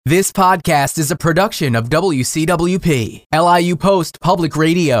This podcast is a production of WCWP, LIU Post Public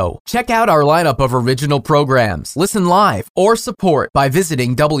Radio. Check out our lineup of original programs, listen live, or support by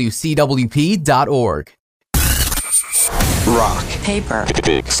visiting WCWP.org. Rock, paper,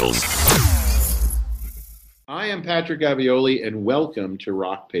 pixels. I am Patrick Avioli, and welcome to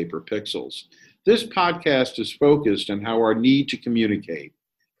Rock, Paper, Pixels. This podcast is focused on how our need to communicate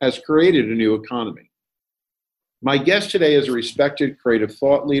has created a new economy. My guest today is a respected creative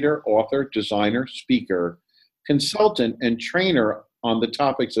thought leader, author, designer, speaker, consultant, and trainer on the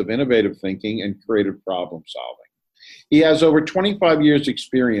topics of innovative thinking and creative problem solving. He has over 25 years'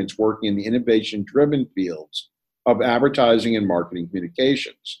 experience working in the innovation-driven fields of advertising and marketing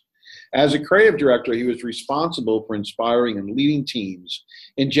communications. As a creative director, he was responsible for inspiring and leading teams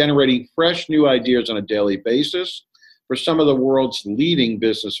in generating fresh new ideas on a daily basis for some of the world's leading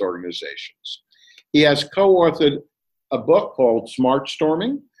business organizations. He has co-authored a book called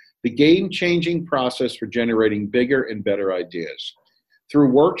SmartStorming, the game-changing process for generating bigger and better ideas.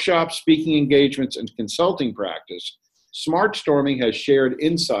 Through workshops, speaking engagements, and consulting practice, SmartStorming has shared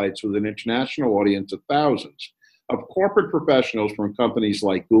insights with an international audience of thousands of corporate professionals from companies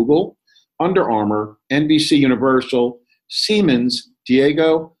like Google, Under Armour, NBC Universal, Siemens,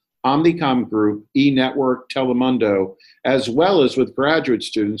 Diageo, Omnicom Group, eNetwork, Telemundo, as well as with graduate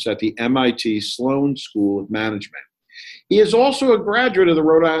students at the MIT Sloan School of Management. He is also a graduate of the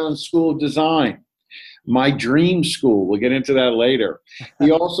Rhode Island School of Design, my dream school. We'll get into that later. He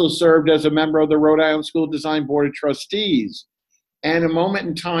also served as a member of the Rhode Island School of Design Board of Trustees. And a moment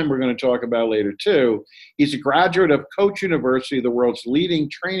in time we're going to talk about later too. He's a graduate of Coach University, the world's leading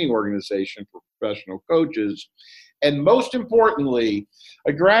training organization for professional coaches. And most importantly,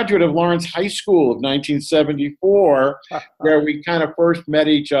 a graduate of Lawrence High School of 1974, where we kind of first met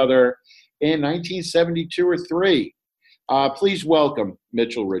each other in 1972 or 3. Please welcome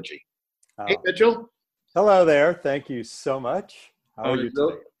Mitchell Ritchie. Hey, Mitchell. Hello there. Thank you so much. How are you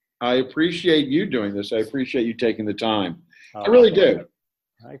today? I appreciate you doing this. I appreciate you taking the time. I really do.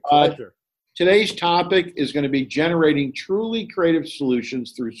 My pleasure. Today's topic is going to be generating truly creative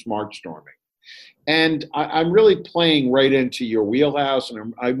solutions through SmartStorming. And I'm really playing right into your wheelhouse,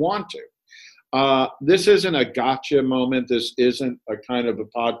 and I want to. This isn't a gotcha moment. This isn't a kind of a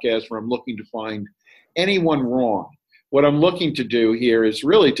podcast where I'm looking to find anyone wrong. What I'm looking to do here is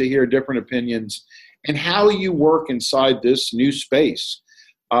really to hear different opinions and how you work inside this new space.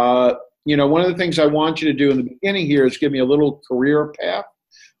 One of the things I want you to do in the beginning here is give me a little career path,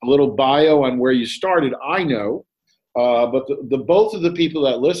 a little bio on where you started. I know, but the both of the people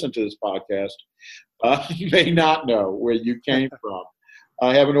that listen to this podcast may not know where you came from.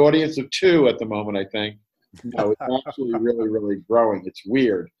 I have an audience of 2 at the moment, I think. No, it's actually really, really growing. It's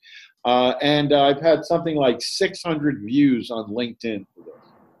weird. And I've had something like 600 views on LinkedIn for this.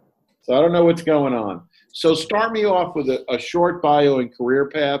 So I don't know what's going on. So start me off with a short bio and career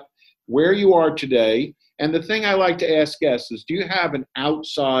path, where you are today. And the thing I like to ask guests is, do you have an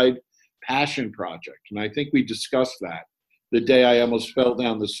outside passion project? And I think we discussed that the day I almost fell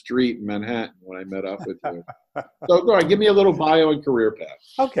down the street in Manhattan when I met up with you. So go ahead, give me a little bio and career path.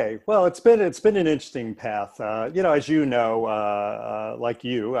 Okay, well, it's been an interesting path. As you know, like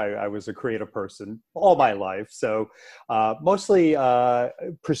you, I was a creative person all my life. So mostly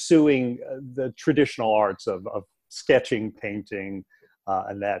pursuing the traditional arts of sketching, painting,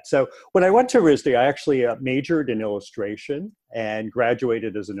 and that. So when I went to RISD, I actually majored in illustration and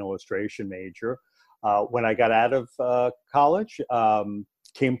graduated as an illustration major. When I got out of college,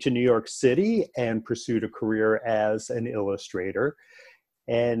 came to New York City and pursued a career as an illustrator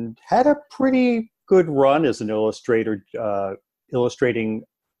and had a pretty good run as an illustrator, illustrating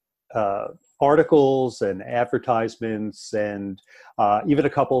articles and advertisements and even a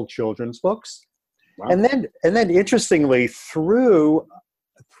couple of children's books. Wow. And then interestingly, through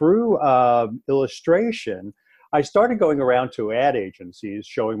illustration, I started going around to ad agencies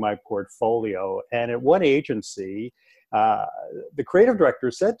showing my portfolio. And at one agency, the creative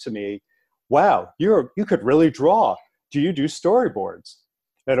director said to me, "Wow, you could really draw. Do you do storyboards?"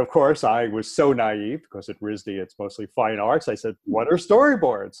 And of course, I was so naive because at RISD, it's mostly fine arts. I said, "What are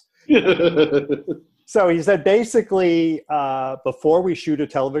storyboards?" So he said, basically, before we shoot a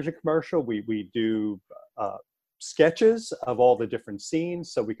television commercial, we do sketches of all the different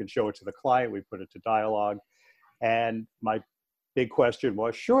scenes so we can show it to the client. We put it to dialogue. And my big question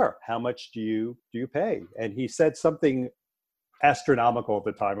was, sure, how much do you pay? And he said something astronomical at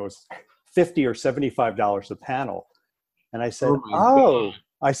the time. It was $50 or $75 a panel. And I said,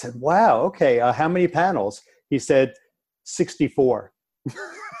 I said, wow, okay, how many panels? He said, 64.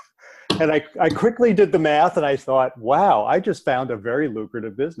 And I quickly did the math and I thought, wow, I just found a very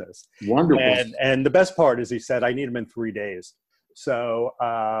lucrative business. Wonderful. And the best part is he said, I need them in 3 days. So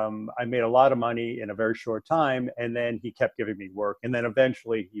I made a lot of money in a very short time, and then he kept giving me work. And then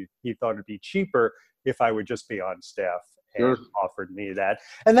eventually he thought it'd be cheaper if I would just be on staff, and offered me that.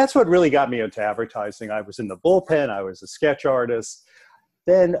 And that's what really got me into advertising. I was in the bullpen. I was a sketch artist.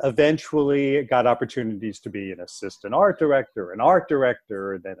 Then eventually got opportunities to be an assistant art director,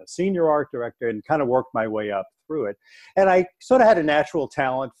 then a senior art director, and kind of worked my way up through it. And I sort of had a natural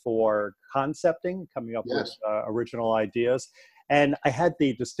talent for concepting, coming up with original ideas. And I had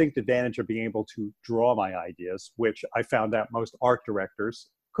the distinct advantage of being able to draw my ideas, which I found out most art directors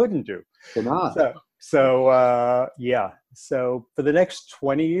couldn't do. So for the next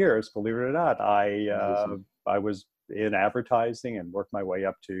 20 years, believe it or not, I was in advertising and worked my way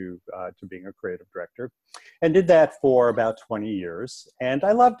up to being a creative director, and did that for about 20 years. And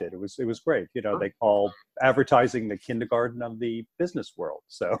I loved it. It was great. You know, they call advertising the kindergarten of the business world.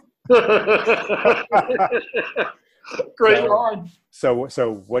 So great line.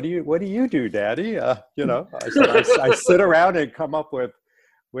 So what do you do, Daddy? You know, I sit around and come up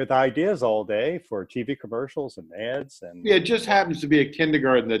with ideas all day for TV commercials and ads. And it just happens to be a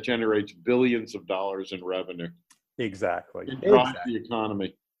kindergarten that generates billions of dollars in revenue. Exactly. It drives the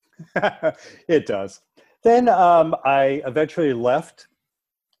economy. It does. Then I eventually left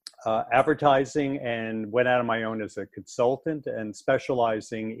advertising and went out on my own as a consultant, and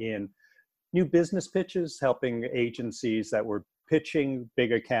specializing in new business pitches, helping agencies that were pitching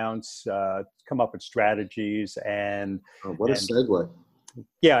big accounts come up with strategies. And what a segue.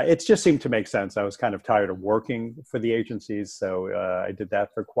 Yeah, it just seemed to make sense. I was kind of tired of working for the agencies, so I did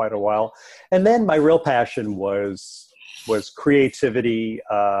that for quite a while. And then my real passion was creativity,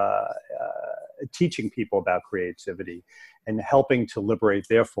 teaching people about creativity and helping to liberate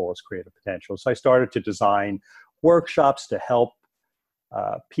their fullest creative potential. So I started to design workshops to help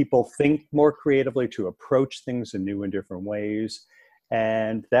people think more creatively, to approach things in new and different ways.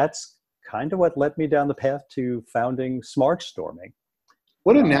 And that's kind of what led me down the path to founding SmartStorming.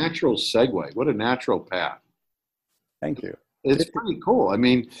 What a natural segue. What a natural path. Thank you. It's pretty cool. I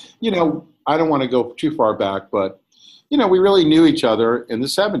mean, you know, I don't want to go too far back, but, you know, we really knew each other in the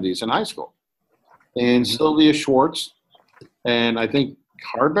 70s in high school. And Sylvia Schwartz, and I think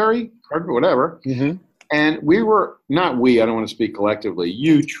Carberry, whatever. Mm-hmm. And we were, not we, I don't want to speak collectively,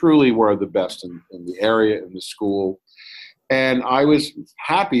 you truly were the best in the area, in the school. And I was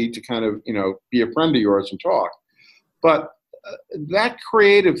happy to kind of, you know, be a friend of yours and talk. But that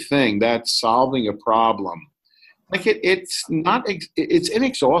creative thing, that solving a problem, like it's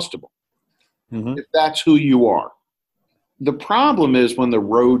inexhaustible. Mm-hmm. If that's who you are. The problem is when the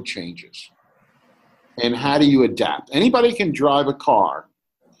road changes, and how do you adapt? Anybody can drive a car,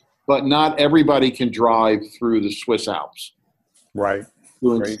 but not everybody can drive through the Swiss Alps. Right.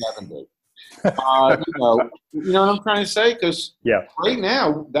 Doing 70. You know what I'm trying to say? Because right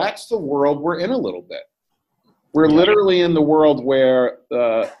now, that's the world we're in a little bit. We're literally in the world where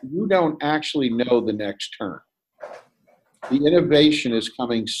you don't actually know the next turn. The innovation is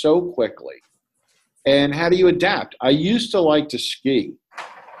coming so quickly. And how do you adapt? I used to like to ski.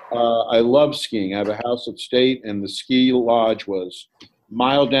 I love skiing. I have a house upstate, and the ski lodge was a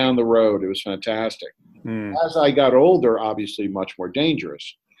mile down the road. It was fantastic. As I got older, obviously much more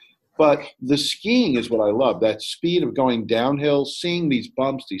dangerous. But the skiing is what I love, that speed of going downhill, seeing these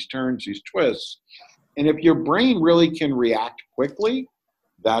bumps, these turns, these twists. And if your brain really can react quickly,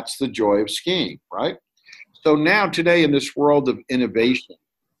 that's the joy of skiing, right? So now today in this world of innovation,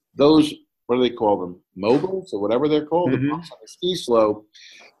 those, what do they call them, moguls or whatever they're called, the bumps on the ski slope,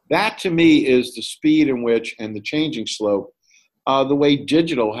 that to me is the speed in which, and the changing slope, the way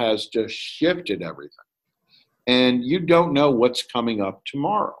digital has just shifted everything. And you don't know what's coming up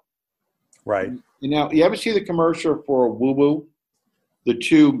tomorrow. Right. You know, you ever see the commercial for WooWoo? The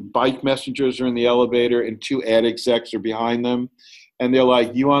two bike messengers are in the elevator and two ad execs are behind them. And they're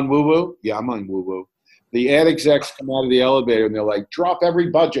like, you on WooWoo? Yeah, I'm on WooWoo. The ad execs come out of the elevator and they're like, drop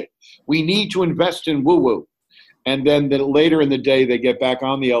every budget. We need to invest in WooWoo. And then later in the day, they get back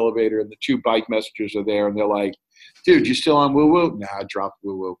on the elevator and the two bike messengers are there and they're like, dude, you still on WooWoo? Nah, I dropped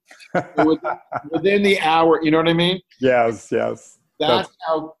WooWoo. Within the hour, you know what I mean? Yes. That's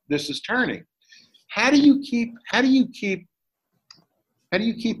how this is turning. How do you keep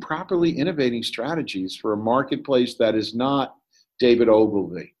properly innovating strategies for a marketplace that is not David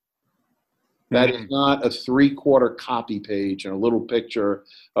Ogilvy? That is not a 3/4 copy page and a little picture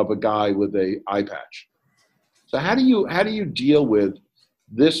of a guy with an eye patch. So how do you deal with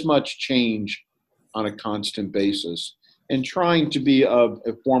this much change on a constant basis and trying to be a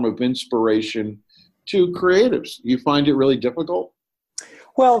form of inspiration to creatives? You find it really difficult?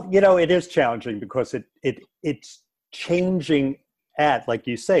 Well, it is challenging because it's changing at, like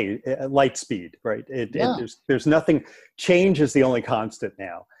you say, light speed, right? There's nothing. Change is the only constant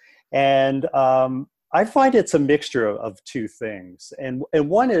now, and I find it's a mixture of two things. And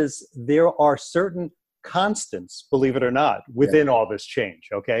one is there are certain constants, believe it or not, within all this change.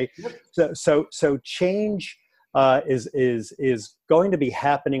 Okay, so change is going to be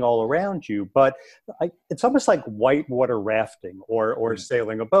happening all around you, but it's almost like whitewater rafting or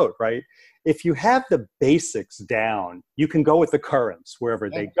sailing a boat, right? If you have the basics down, you can go with the currents wherever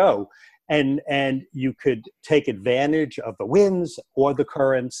they go, and you could take advantage of the winds or the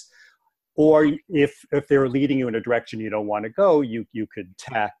currents, or if they're leading you in a direction you don't want to go, you could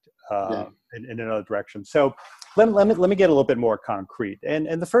tack in another direction. So let me get a little bit more concrete.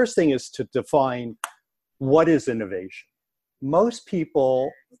 And the first thing is to define what is innovation. Most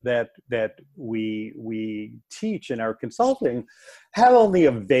people that we teach in our consulting have only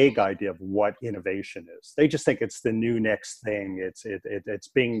a vague idea of what innovation is. They just think it's the new next thing. It's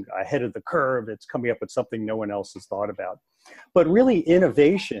being ahead of the curve. It's coming up with something no one else has thought about. But really,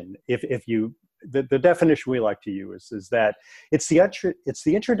 innovation, the definition we like to use is that it's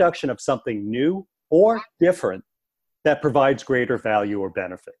the introduction of something new or different that provides greater value or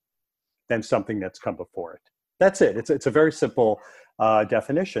benefit than something that's come before it. That's it. It's a very simple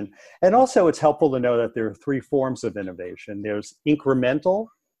definition. And also it's helpful to know that there are three forms of innovation. There's incremental,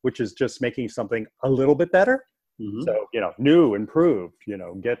 which is just making something a little bit better. Mm-hmm. So, new, improved,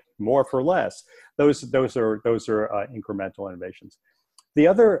 get more for less. Those are incremental innovations. The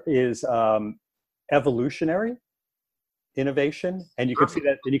other is evolutionary innovation. And you can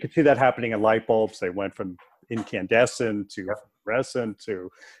see that happening in light bulbs. They went from incandescent to fluorescent to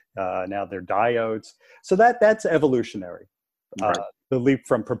now they're diodes. So that's evolutionary. Right. The leap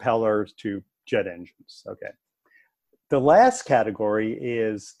from propellers to jet engines. Okay. The last category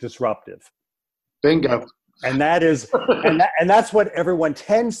is disruptive. Bingo. And that is, and that's what everyone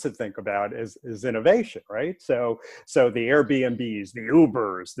tends to think about is innovation, right? So the Airbnbs, the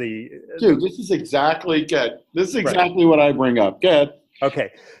Ubers, Dude, this is exactly good. This is exactly what I bring up. Good.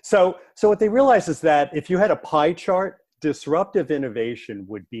 Okay. So what they realize is that if you had a pie chart, disruptive innovation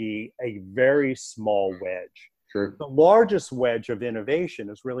would be a very small wedge. Sure. The largest wedge of innovation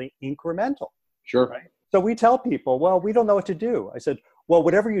is really incremental. Sure. Right? So we tell people, well, we don't know what to do. I said, well,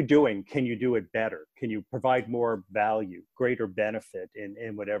 whatever you're doing, can you do it better? Can you provide more value, greater benefit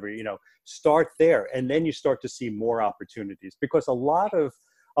in whatever, start there. And then you start to see more opportunities, because a lot of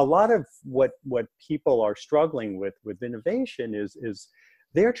what people are struggling with innovation is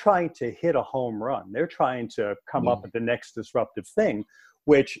they're trying to hit a home run. They're trying to come up with the next disruptive thing,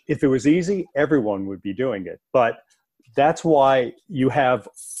 which if it was easy, everyone would be doing it. But that's why you have,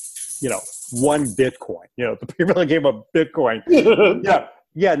 one Bitcoin, the people that came up with Bitcoin.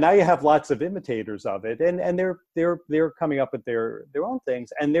 Yeah. Now you have lots of imitators of it, and they're coming up with their own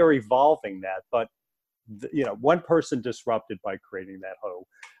things, and they're evolving that. But one person disrupted by creating that whole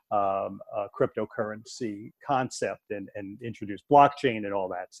cryptocurrency concept and introduced blockchain and all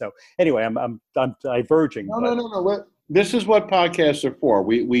that. So anyway, I'm diverging. No. This is what podcasts are for.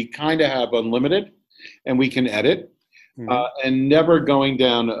 We kind of have unlimited, and we can edit. And never going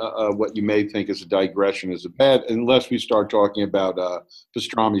down what you may think is a digression is a bad, unless we start talking about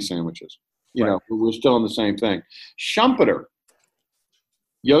pastrami sandwiches. We're still in the same thing. Schumpeter,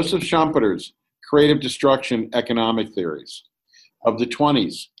 Joseph Schumpeter's creative destruction economic theories of the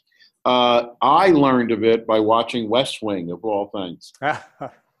 20s. I learned of it by watching West Wing, of all things.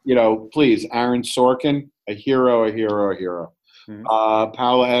 Please, Aaron Sorkin, a hero.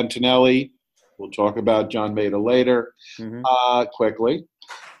 Paolo Antonelli. We'll talk about John Maeda later, quickly.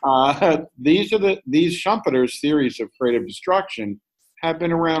 These Schumpeter's theories of creative destruction have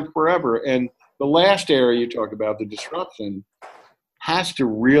been around forever. And the last area you talk about, the disruption, has to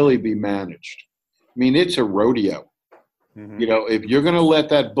really be managed. I mean, it's a rodeo. If you're going to let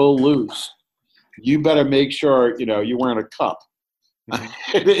that bull loose, you better make sure, you're wearing a cup.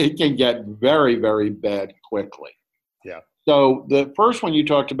 It can get very, very bad quickly. Yeah. So the first one you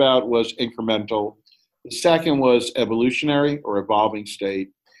talked about was incremental. The second was evolutionary or evolving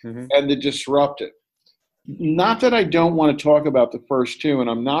state, and the disruptive. Not that I don't want to talk about the first two, and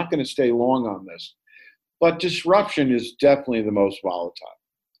I'm not going to stay long on this, but disruption is definitely the most volatile.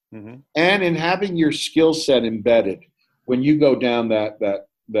 And in having your skill set embedded, when you go down that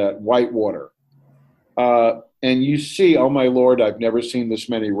white water, and you see, oh my Lord, I've never seen this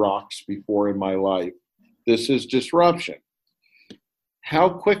many rocks before in my life. This is disruption. How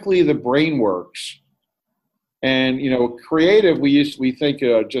quickly the brain works And, creative, we think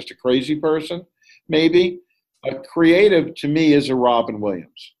just a crazy person, maybe. A creative to me is a Robin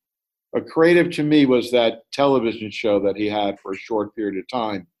Williams. A creative to me was that television show that he had for a short period of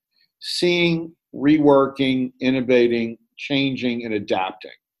time, seeing, reworking, innovating, changing, and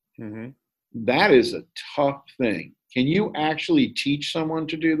adapting. Mm-hmm. That is a tough thing. Can you actually teach someone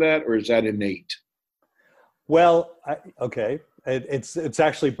to do that, or is that innate? Well, okay. It's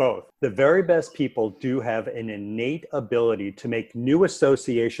actually both. The very best people do have an innate ability to make new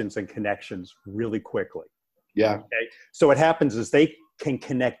associations and connections really quickly. Yeah. Okay? So what happens is they can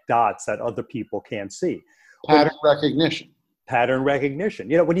connect dots that other people can't see. Pattern recognition. Pattern recognition.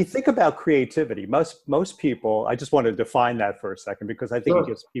 When you think about creativity, most people, I just want to define that for a second because I think It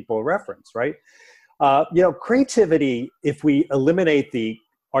gives people a reference, right? Creativity, if we eliminate the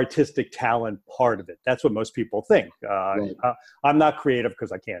artistic talent part of it, that's what most people think. Right. I'm not creative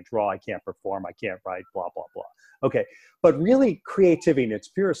because I can't draw, I can't perform, I can't write, blah, blah, blah. Okay, but really creativity in its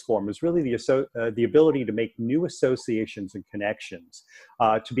purest form is really the ability to make new associations and connections,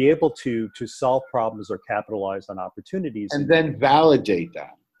 to be able to solve problems or capitalize on opportunities. And then validate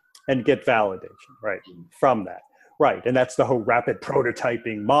that. And get validation, right, from that. Right, and that's the whole rapid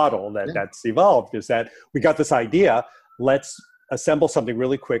prototyping model that's evolved, is that we got this idea, let's assemble something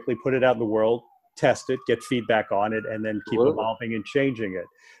really quickly, put it out in the world, test it, get feedback on it, and then keep evolving and changing it.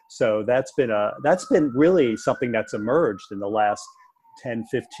 So that's been really something that's emerged in the last 10,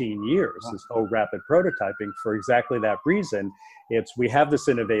 15 years, this whole rapid prototyping, for exactly that reason. We have this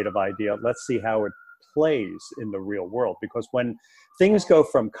innovative idea, let's see how it plays in the real world. Because when things go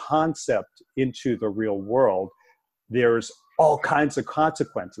from concept into the real world, there's all kinds of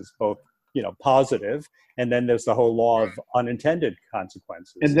consequences, both positive, and then there's the whole law of unintended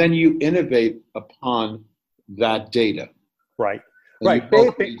consequences. And then you innovate upon that data. Right. And right.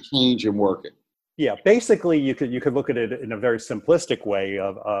 You change and work it. Yeah. Basically, you could look at it in a very simplistic way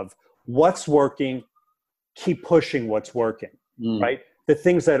of what's working, keep pushing what's working. Right. The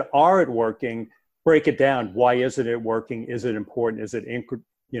things that aren't working, break it down. Why isn't it working? Is it important? Is it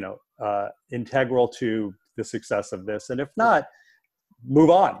integral to the success of this? And if not, move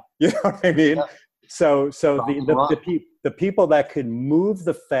on. You know what I mean? Yeah. So the people that can move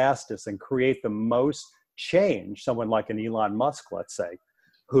the fastest and create the most change, someone like an Elon Musk, let's say,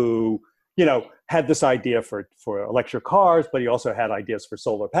 who had this idea for electric cars, but he also had ideas for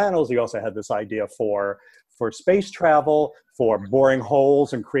solar panels. He also had this idea for space travel, for boring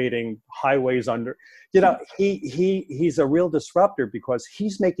holes and creating highways under. He's a real disruptor because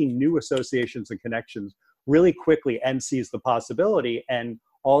he's making new associations and connections really quickly and sees the possibility, and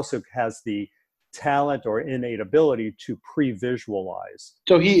also has the talent or innate ability to pre-visualize.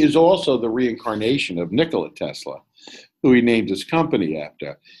 So he is also the reincarnation of Nikola Tesla, who he named his company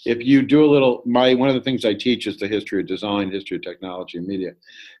after. If you do one of the things I teach is the history of design, history of technology and media.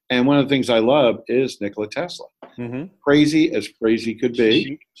 And one of the things I love is Nikola Tesla. Mm-hmm. Crazy as crazy could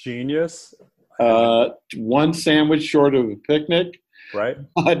be. Genius. One sandwich short of a picnic. Right.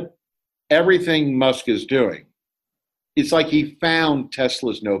 But everything Musk is doing, it's like he found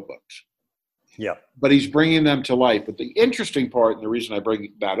Tesla's notebooks. Yeah. But he's bringing them to life. But the interesting part, and the reason I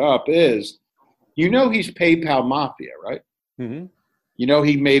bring that up is, he's PayPal Mafia, right? Mm-hmm.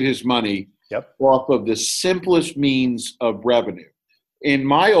 He made his money off of the simplest means of revenue. In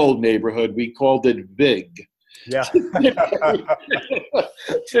my old neighborhood, we called it VIG. Yeah.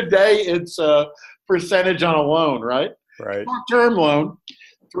 Today, it's a percentage on a loan, right? Right. Short-term loan,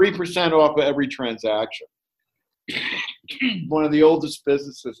 3% off of every transaction. One of the oldest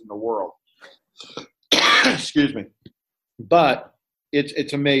businesses in the world. Excuse me. But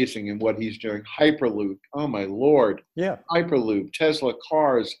it's amazing in what he's doing. Hyperloop, oh my Lord. Yeah. Hyperloop, Tesla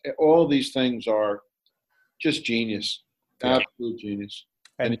cars, all these things are just genius. Absolute genius.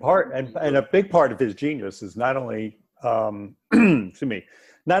 And a big part of his genius is not only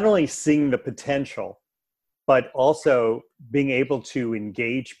not only seeing the potential, but also being able to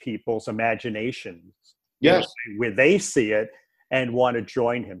engage people's imaginations. Yes. Where they see it and want to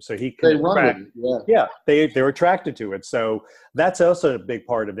join him. So he can they're attracted to it. So that's also a big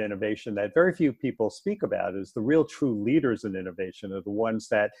part of innovation that very few people speak about, is the real true leaders in innovation are the ones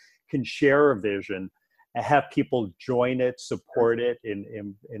that can share a vision and have people join it, support it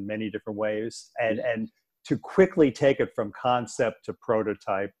in many different ways, and to quickly take it from concept to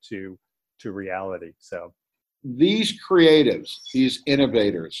prototype to reality. So these creatives, these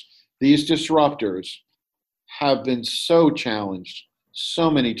innovators, these disruptors have been so challenged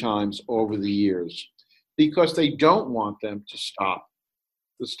so many times over the years because they don't want them to stop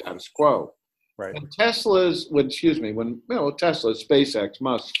the status quo. Right. And SpaceX,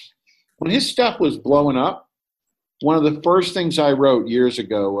 Musk, when his stuff was blowing up, one of the first things I wrote years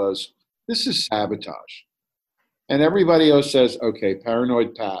ago was, this is sabotage. And everybody else says, okay,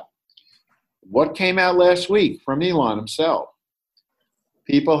 Paranoid Pat. What came out last week from Elon himself?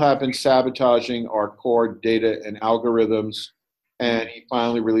 People have been sabotaging our core data and algorithms, and he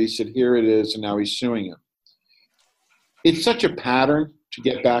finally released it. Here it is, and now he's suing him. It's such a pattern to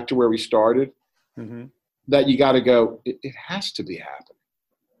get back to where we started that you got to go, it has to be happening.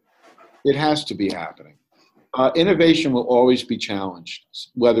 It has to be happening. Innovation will always be challenged,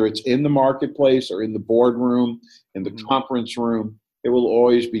 whether it's in the marketplace or in the boardroom, in the conference room, it will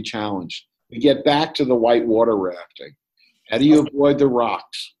always be challenged. We get back to the whitewater rafting. How do you avoid the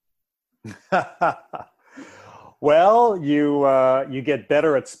rocks? Well, you get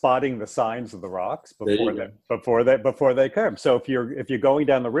better at spotting the signs of the rocks before they come. So if you're going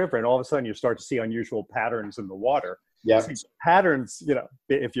down the river and all of a sudden you start to see unusual patterns in the water, patterns,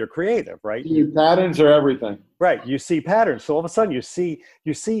 if you're creative, right? Patterns are everything. Right. You see patterns. So all of a sudden you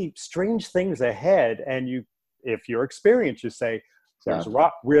see strange things ahead, and if you're experienced, you say, there's a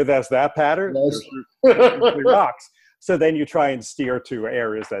rock. Where there's that pattern, there's rocks. So then you try and steer to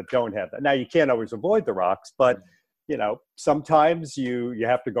areas that don't have that. Now, you can't always avoid the rocks, but sometimes you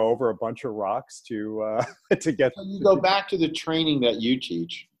have to go over a bunch of rocks to get. So you go back to the training that you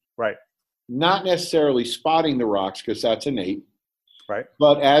teach, right? Not necessarily spotting the rocks, because that's innate, right?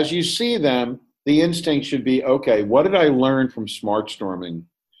 But as you see them, the instinct should be, okay, what did I learn from smart storming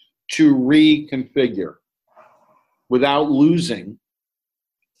to reconfigure without losing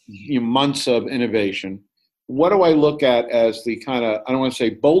months of innovation? What do I look at as the kind of, I don't want to say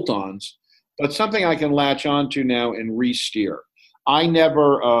bolt-ons, but something I can latch onto now and re-steer? I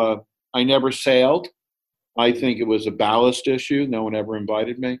never I think it was a ballast issue. No one ever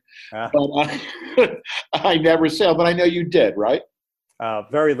invited me. But I never sailed, but I know you did, right?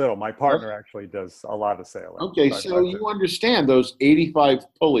 Very little. My partner actually does a lot of sailing. Okay, so you understand those 85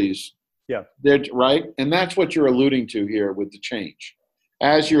 pulleys. Yeah. Right? And that's what you're alluding to here with the change.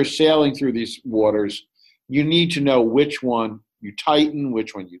 As you're sailing through these waters, you need to know which one you tighten,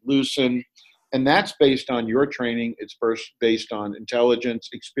 which one you loosen. And that's based on your training. It's first based on intelligence,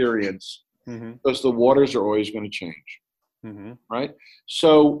 experience, because the waters are always going to change, right?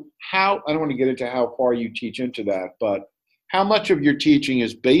 So I don't want to get into how far you teach into that, but how much of your teaching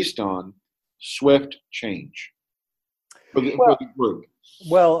is based on swift change for the group?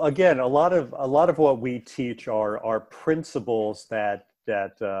 Well, again, a lot of what we teach are principles that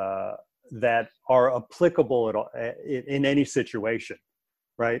are applicable in any situation,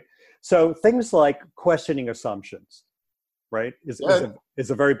 right? So things like questioning assumptions, right, is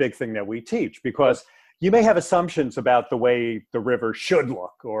a very big thing that we teach, because you may have assumptions about the way the river should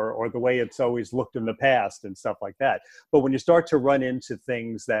look or the way it's always looked in the past and stuff like that. But when you start to run into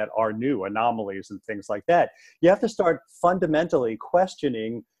things that are new, anomalies and things like that, you have to start fundamentally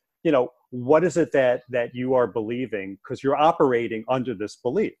questioning, what is it that you are believing, because you're operating under this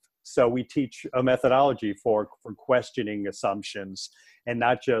belief. So we teach a methodology for questioning assumptions and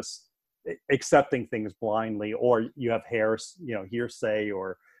not just accepting things blindly, or you have hearsay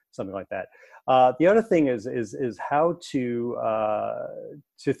or something like that. The other thing is how to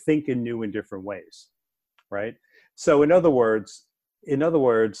think in new and different ways, right? So in other words, in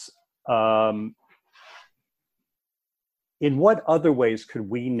what other ways could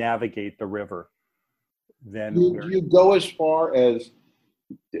we navigate the river? Then you go as far as,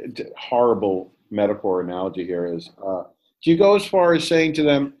 horrible metaphor analogy here is, do you go as far as saying to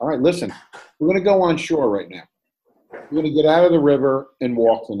them, all right, listen, we're going to go on shore right now. We're going to get out of the river and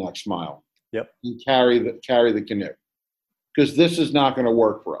walk the next mile. Yep. And carry the canoe, because this is not going to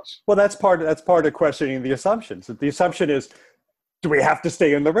work for us. Well, that's part of questioning the assumptions. The assumption is, do we have to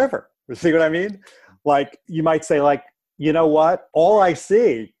stay in the river? You see what I mean? Like, you might say, like, you know what? All I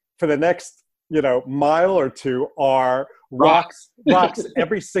see for the next, mile or two are rocks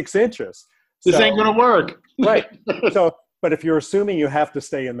every 6 inches. This ain't going to work. Right. So, but if you're assuming you have to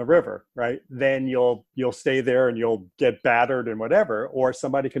stay in the river, right, then you'll stay there and you'll get battered and whatever. Or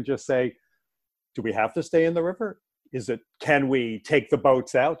somebody can just say, do we have to stay in the river? Can we take the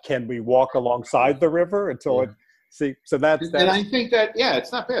boats out? Can we walk alongside the river until so that's. And I think that,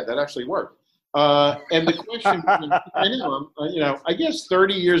 it's not bad. That actually worked. And the question, I guess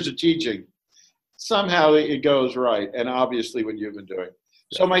 30 years of teaching, somehow it goes right. And obviously what you've been doing.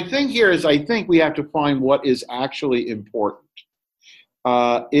 So my thing here is, I think we have to find what is actually important.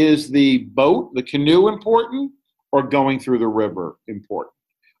 Is the boat, the canoe important, or going through the river important?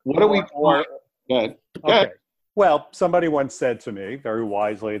 What do we want? Go ahead. Well, somebody once said to me very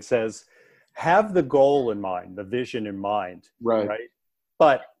wisely, it says, have the goal in mind, the vision in mind, right?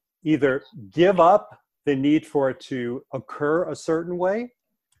 But either give up the need for it to occur a certain way,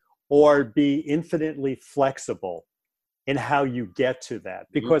 or be infinitely flexible in how you get to that?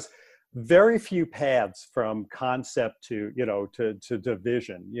 Because very few paths from concept to, to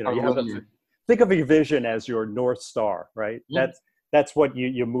vision. You think of your vision as your North Star, right? That's what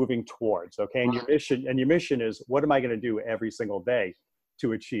you're moving towards, okay? And your mission is, what am I going to do every single day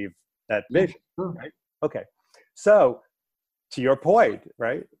to achieve that vision, right? Okay. So to your point,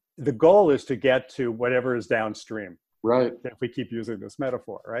 right? The goal is to get to whatever is downstream. Right. If we keep using this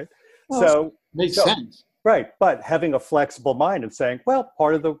metaphor, right? Well, makes sense. Right. But having a flexible mind and saying, well,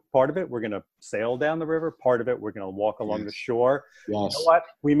 part of it, we're going to sail down the river. Part of it, we're going to walk along the shore. Yes. You know what?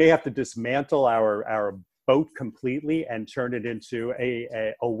 We may have to dismantle our boat completely and turn it into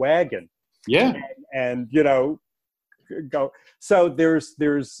a wagon. Yeah. And go. So there's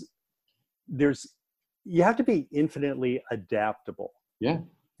you have to be infinitely adaptable. Yeah.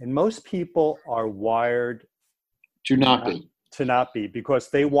 And most people are wired to not be, because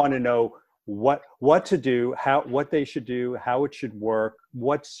they want to know what to do, what they should do, how it should work,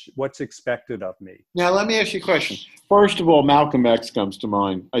 what's expected of me. Now, let me ask you a question. First of all, Malcolm X comes to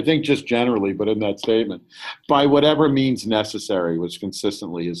mind. I think just generally, but in that statement, by whatever means necessary was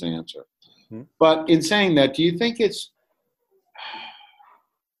consistently his answer. Mm-hmm. But in saying that, do you think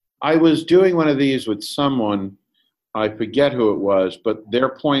I was doing one of these with someone, I forget who it was, but their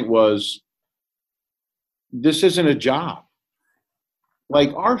point was, this isn't a job.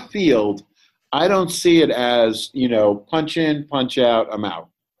 Like our field, I don't see it as, punch in, punch out, I'm out.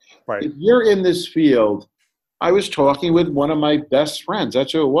 Right. If you're in this field, I was talking with one of my best friends.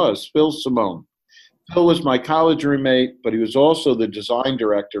 That's who it was, Phil Simone. Phil was my college roommate, but he was also the design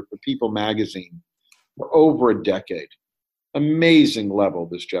director for People magazine for over a decade. Amazing level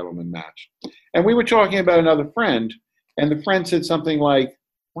this gentleman matched. And we were talking about another friend, and the friend said something like,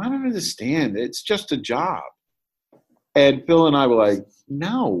 well, I don't understand. It's just a job. And Phil and I were like,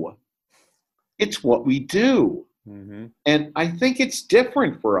 no, it's what we do. Mm-hmm. And I think it's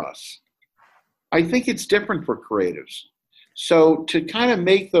different for us. I think it's different for creatives. So to kind of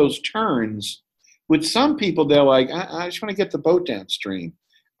make those turns, with some people, they're like, I just want to get the boat downstream.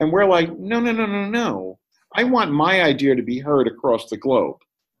 And we're like, no. I want my idea to be heard across the globe.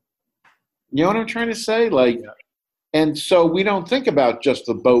 You know what I'm trying to say? And so we don't think about just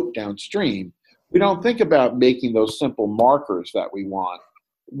the boat downstream. We don't think about making those simple markers that we want.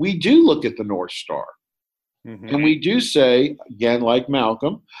 We do look at the North Star. Mm-hmm. And we do say, again, like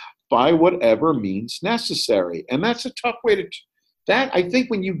Malcolm, by whatever means necessary. And that's a tough way I think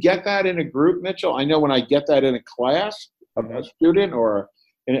when you get that in a group, Mitchell, I know when I get that in a class, a student or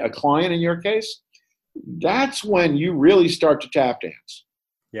a client in your case, that's when you really start to tap dance.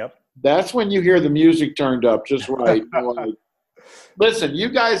 Yep. That's when you hear the music turned up just right. Like, listen, you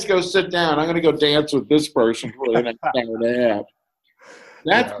guys go sit down. I'm going to go dance with this person for the next hour and a half.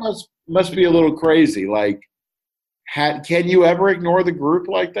 That must be a little crazy. Like, can you ever ignore the group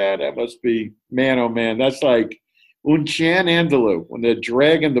like that? That must be, man, oh man. That's like Un Chien Andalou, when they're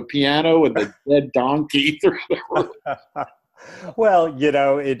dragging the piano and the dead donkey through the room. Well,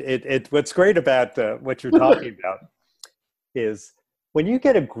 what's great about what you're talking about is when you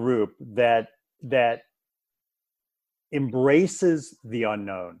get a group that embraces the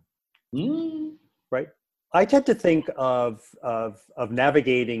unknown, right? I tend to think of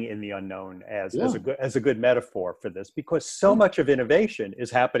navigating in the unknown as a good metaphor for this, because so much of innovation is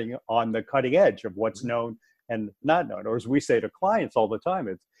happening on the cutting edge of what's known and not known. Or as we say to clients all the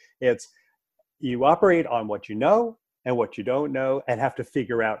time, it's you operate on what you know and what you don't know and have to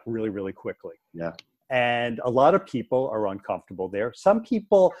figure out really, really quickly. Yeah. And a lot of people are uncomfortable there. Some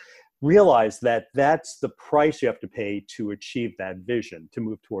people realize that that's the price you have to pay to achieve that vision, to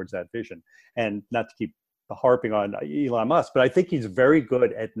move towards that vision. And not to keep harping on Elon Musk, but I think he's very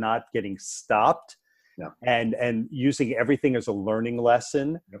good at not getting stopped and using everything as a learning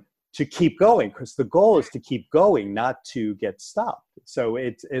lesson to keep going, because the goal is to keep going, not to get stopped. So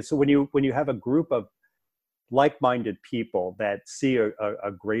it's when you have a group of like-minded people that see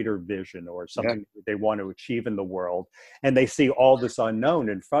a greater vision or something that they want to achieve in the world, and they see all this unknown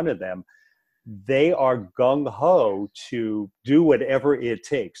in front of them, they are gung-ho to do whatever it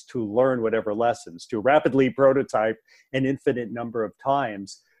takes, to learn whatever lessons, to rapidly prototype an infinite number of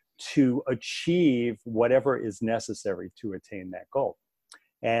times to achieve whatever is necessary to attain that goal.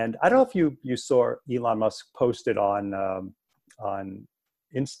 And I don't know if you saw Elon Musk posted on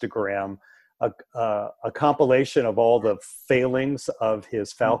Instagram a compilation of all the failings of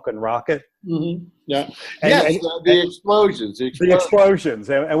his Falcon rocket. Mm-hmm. Yeah. The explosions. The explosions.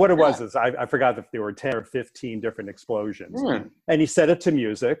 And what it was is I forgot if there were 10 or 15 different explosions. And he set it to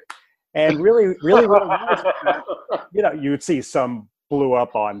music. And really, you know, you'd see some blew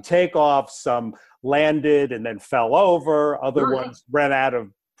up on takeoff, some landed and then fell over, other ones ran out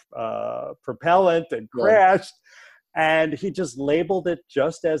of propellant and crashed. And he just labeled it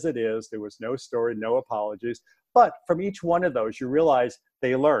just as it is. There was no story, no apologies. But from each one of those, you realize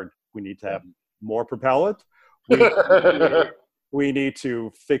they learned we need to have more propellant. We need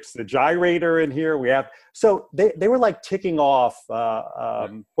to fix the gyrator in here. So they were like ticking off.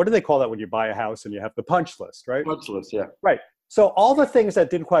 What do they call that when you buy a house and you have the punch list, right? Punch list, yeah. Right. So all the things that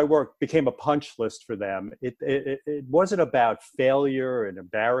didn't quite work became a punch list for them. It wasn't about failure and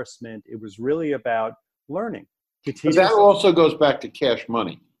embarrassment. It was really about learning. But that also goes back to cash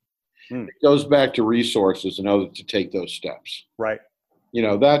money. It goes back to resources in order to take those steps. Right. You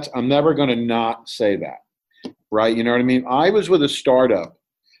know, I'm never going to not say that. Right. You know what I mean? I was with a startup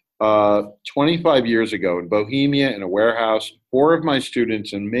 25 years ago in Bohemia in a warehouse, 4 of my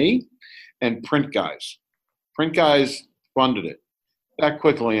students and me, and Print Guys. Print Guys funded it. That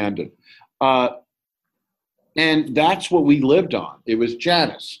quickly ended. And that's what we lived on. It was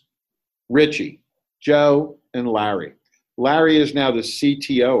Janice, Richie, Joe, and Larry. Larry is now the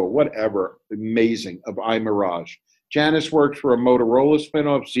CTO or whatever, amazing, of iMirage. Janice worked for a Motorola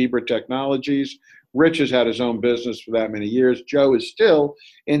spinoff, Zebra Technologies. Rich has had his own business for that many years. Joe is still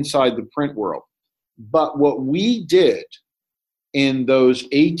inside the print world. But what we did in those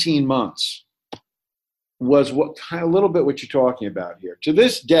 18 months was what kind of a little bit what you're talking about here. To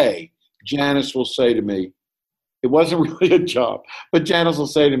this day, Janice will say to me, it wasn't really a job, but Janice will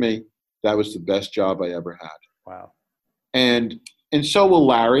say to me, that was the best job I ever had. Wow. And so will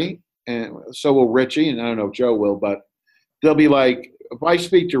Larry, and so will Richie, and I don't know if Joe will, but they'll be like, if I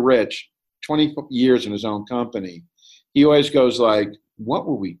speak to Rich, 20 years in his own company, he always goes like, what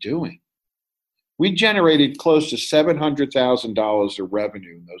were we doing? We generated close to $700,000 of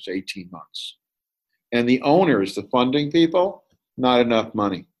revenue in those 18 months. And the owners, the funding people, not enough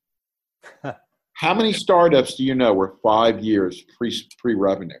money. How many startups do you know were 5 years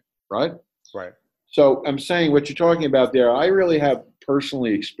pre-revenue, right? Right. So I'm saying what you're talking about there, I really have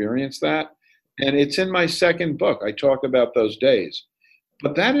personally experienced that. And it's in my second book. I talk about those days.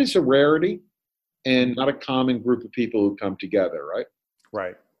 But that is a rarity and not a common group of people who come together, right?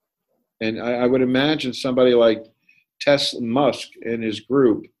 Right. And I would imagine somebody like Tesla Musk and his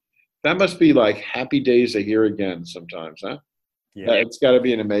group, that must be like happy days to hear again sometimes, huh? Yeah. It's got to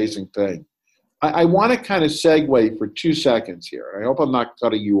be an amazing thing. I want to kind of segue for 2 seconds here. I hope I'm not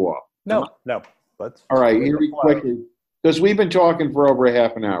cutting you off. No. All right, here we quickly, because we've been talking for over a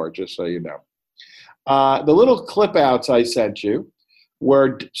half an hour, just so you know. The little clip outs I sent you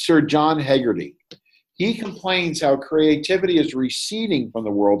were Sir John Hegarty. He complains how creativity is receding from the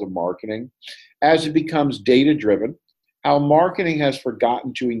world of marketing as it becomes data-driven, how marketing has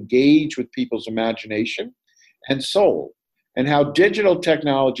forgotten to engage with people's imagination and soul, and how digital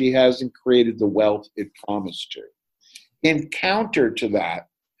technology hasn't created the wealth it promised to. In counter to that,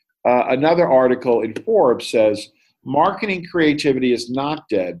 another article in Forbes says, marketing creativity is not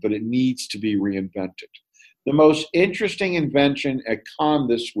dead, but it needs to be reinvented. The most interesting invention at Cannes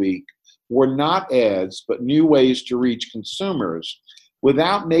this week were not ads, but new ways to reach consumers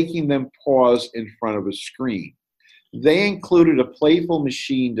without making them pause in front of a screen. They included a playful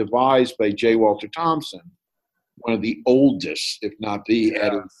machine devised by J. Walter Thompson, one of the oldest, if not the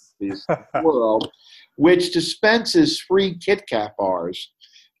editors in the world, which dispenses free Kit Kat bars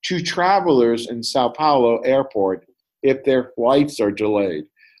to travelers in Sao Paulo airport if their flights are delayed.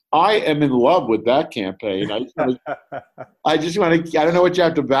 I am in love with that campaign. I just want to, I don't know what you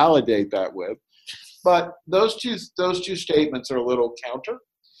have to validate that with. But those two statements are a little counter.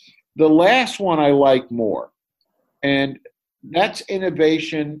 The last one I like more, and that's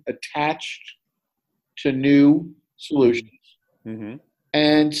innovation attached to new solutions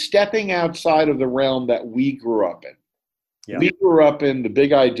and stepping outside of the realm that we grew up in. Yeah. We grew up in the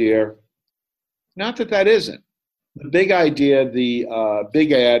big idea, not that that isn't, the big idea, the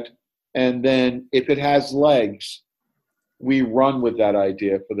big ad, and then if it has legs, we run with that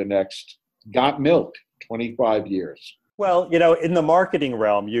idea for the next, got milk, 25 years. Well, you know, in the marketing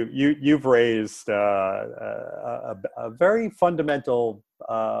realm, you've raised a very fundamental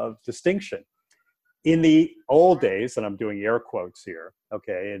distinction. In the old days, and I'm doing air quotes here,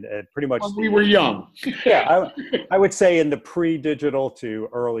 okay, and pretty much we were young. Yeah, I would say in the pre-digital to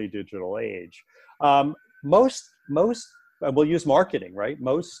early digital age, most we'll use marketing, right?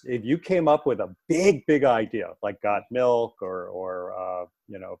 If you came up with a big idea like Got Milk or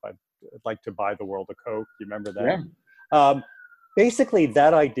you know, if I'd like to buy the world a Coke, you remember that? Yeah. Basically,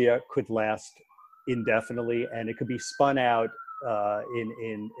 that idea could last indefinitely, and it could be spun out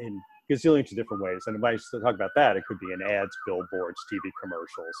in gazillions of different ways. And when I talk about that, it could be in ads, billboards, TV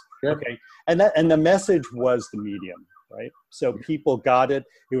commercials. Yep. Okay. And the message was the medium, right? So people got it.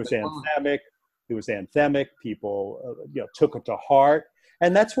 It was anthemic. People, took it to heart.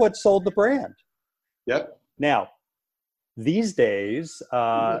 And that's what sold the brand. Yep. Now, these days,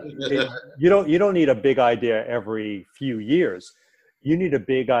 you don't need a big idea every few years. You need a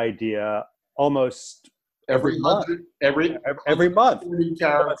big idea almost every month. Every month.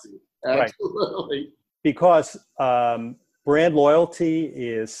 Absolutely. Because brand loyalty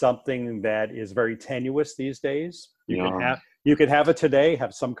is something that is very tenuous these days. You could have it today,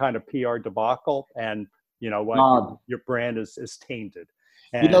 have some kind of PR debacle, and you know what? Your brand is tainted.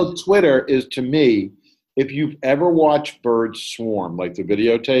 And, Twitter is, to me, if you've ever watched birds swarm, like the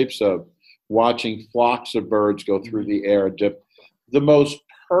videotapes of watching flocks of birds go through the air, the most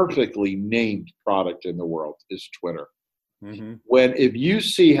perfectly named product in the world is Twitter. Mm-hmm. If you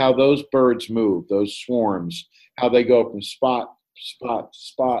see how those birds move, those swarms, how they go from spot,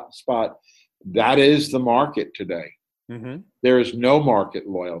 that is the market today. Mm-hmm. There is no market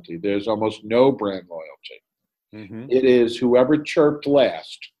loyalty. There's almost no brand loyalty. Mm-hmm. It is whoever chirped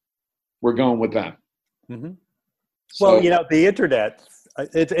last, we're going with them. Mm-hmm. So, well, the internet,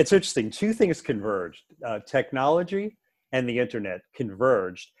 it's interesting. Two things converged. Technology and the internet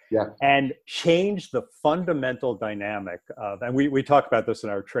converged and changed the fundamental dynamic of, and we talk about this in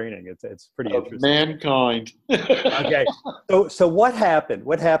our training. It's pretty interesting. Mankind. Okay. So what happened?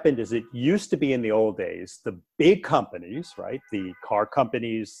 What happened is it used to be in the old days, the big companies, right? The car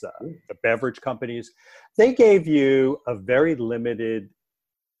companies, the beverage companies, they gave you a very limited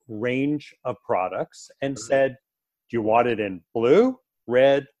range of products and said, do you want it in blue,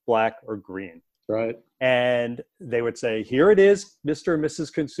 red, black, or green? Right. And they would say, here it is, Mr. and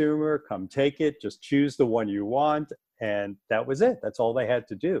Mrs. Consumer, come take it, just choose the one you want. And that was it. That's all they had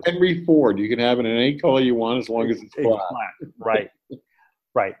to do. Henry Ford, you can have it in any color you want as long as it's black. Right.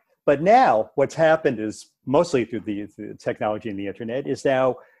 Right. But now what's happened is, mostly through the technology and the internet, is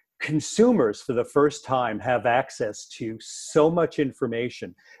now consumers for the first time have access to so much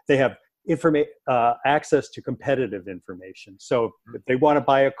information. They have access to competitive information. So if they want to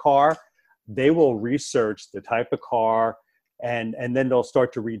buy a car, they will research the type of car, and then they'll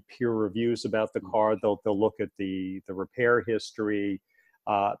start to read peer reviews about the car. They'll look at the repair history.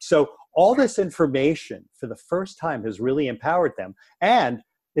 So all this information for the first time has really empowered them, and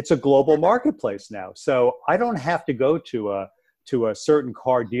it's a global marketplace now. So I don't have to go to a certain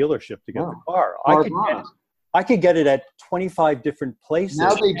car dealership to get the car. I could get it at 25 different places.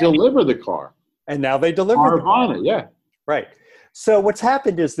 Now they deliver the car. And now they deliver the car. Yeah. Right. So what's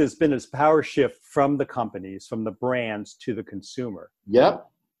happened is there's been this power shift from the companies, from the brands to the consumer. Yep.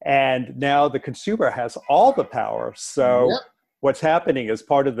 And now the consumer has all the power. So what's happening is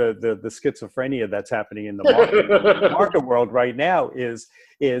part of the schizophrenia that's happening in the market world right now is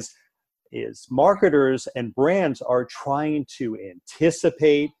marketers and brands are trying to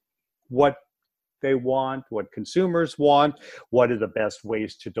anticipate what they want, what consumers want, what are the best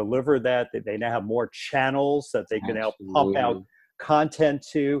ways to deliver that. They now have more channels that they can now pump out content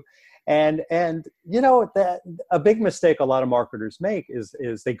to. And that a big mistake a lot of marketers make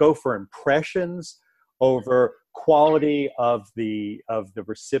is they go for impressions over quality of the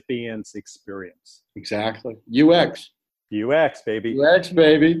recipient's experience. Exactly. UX, baby. UX,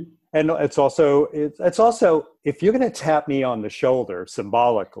 baby. And it's also if you're going to tap me on the shoulder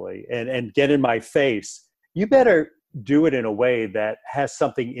symbolically and get in my face, you better do it in a way that has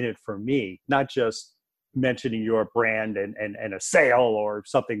something in it for me, not just mentioning your brand and a sale or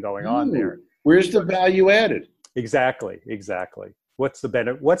something going on there. Where's the value added? Exactly. What's the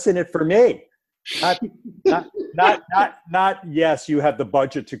benefit? What's in it for me? Not yes, you have the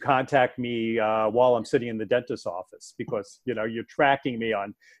budget to contact me while I'm sitting in the dentist's office because you're tracking me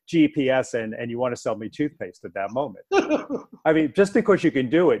on GPS and you want to sell me toothpaste at that moment. I mean, just because you can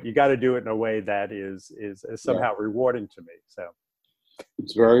do it, you got to do it in a way that is somehow rewarding to me. So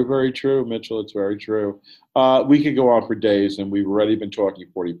it's very, very true, Mitchell. It's very true. We could go on for days, and we've already been talking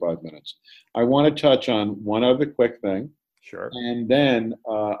 45 minutes. I want to touch on one other quick thing. Sure. And then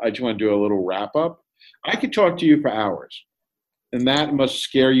I just want to do a little wrap up. I could talk to you for hours, and that must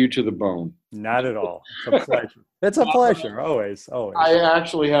scare you to the bone. Not at all. It's a pleasure. It's a pleasure. Always. I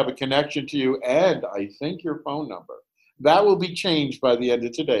actually have a connection to you, and I think your phone number. That will be changed by the end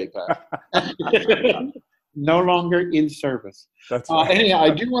of today, Pat. No longer in service. That's right. Anyhow, I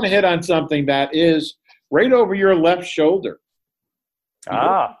do want to hit on something that is right over your left shoulder.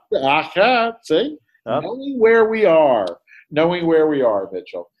 See? Knowing where we are,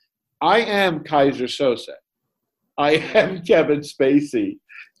 Mitchell. I am Kaiser Sose. I am Kevin Spacey.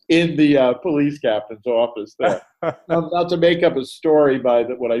 in the police captain's office there. Not to make up a story by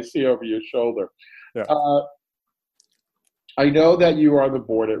what I see over your shoulder. Yeah. I know that you are on the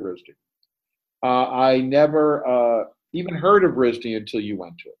board at RISD. I never even heard of RISD until you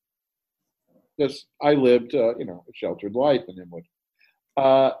went to it. Because I lived, a sheltered life in Inwood.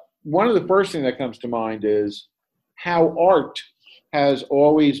 One of the first things that comes to mind is how art has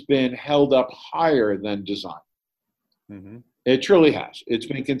always been held up higher than design. Mm-hmm. It truly has. It's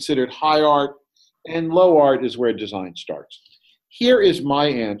been considered high art, and low art is where design starts. Here is my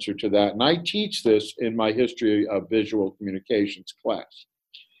answer to that, and I teach this in my history of visual communications class.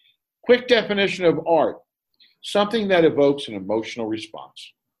 Quick definition of art: something that evokes an emotional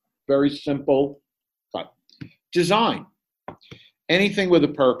response. Very simple cut. Design: anything with a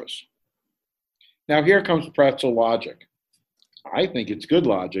purpose. Now here comes pretzel logic. I think it's good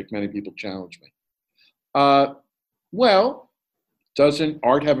logic. Many people challenge me. Well, doesn't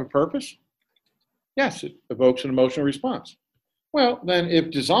art have a purpose? Yes, it evokes an emotional response. Well, then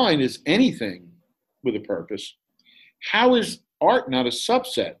if design is anything with a purpose, how is art not a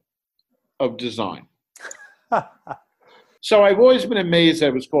subset of design? So I've always been amazed that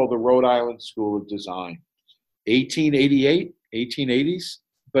it was called the Rhode Island School of Design. 1888, 1880s,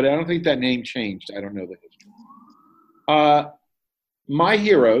 but I don't think that name changed. I don't know the history. My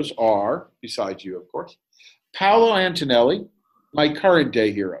heroes are, besides you, of course, Paolo Antonelli, my current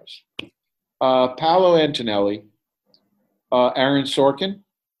day heroes. Paolo Antonelli, Aaron Sorkin,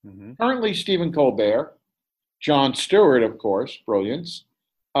 Mm-hmm. currently Stephen Colbert, Jon Stewart, of course, brilliance,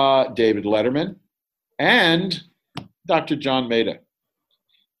 David Letterman, and Dr. John Maeda.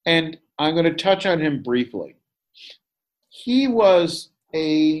 And I'm going to touch on him briefly. He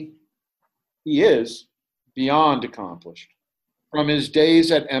is beyond accomplished. From his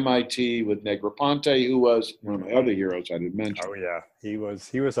days at MIT with Negroponte, who was one of my other heroes I didn't mention. Oh yeah, he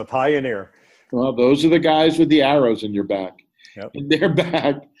was a pioneer. Well, those are the guys with the arrows in your back. Yep. In their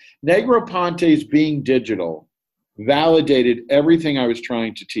back. Negroponte's being digital validated everything I was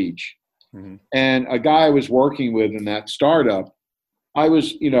trying to teach. Mm-hmm. And a guy I was working with in that startup, I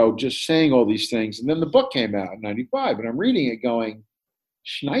was, just saying all these things. And then the book came out in 95, and I'm reading it going,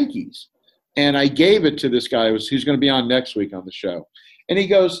 shnikes. And I gave it to this guy who's going to be on next week on the show. And he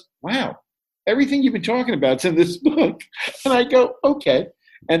goes, wow, everything you've been talking about is in this book. And I go, okay.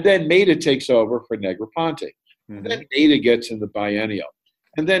 And then Maeda takes over for Negroponte. Mm-hmm. And then Maeda gets in the biennial.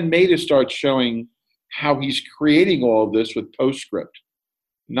 And then Maeda starts showing how he's creating all of this with PostScript,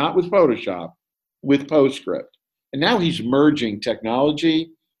 not with Photoshop, with PostScript. And now he's merging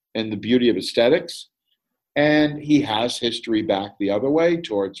technology and the beauty of aesthetics. And he has history back the other way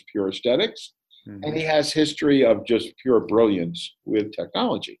towards pure aesthetics. Mm-hmm. And he has history of just pure brilliance with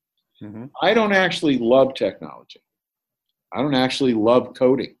technology. Mm-hmm. I don't actually love technology. I don't actually love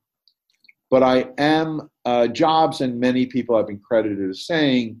coding. But I am, Jobs and many people have been credited as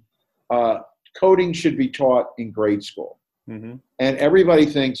saying, coding should be taught in grade school. Mm-hmm. And everybody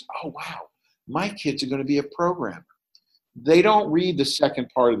thinks, oh, wow, my kids are going to be a programmer. They don't read the second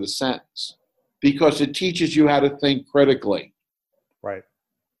part of the sentence, because it teaches you how to think critically. Right.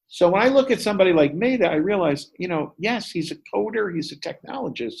 So when I look at somebody like Maeda, I realize, yes, he's a coder, he's a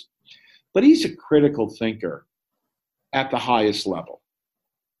technologist, but he's a critical thinker at the highest level.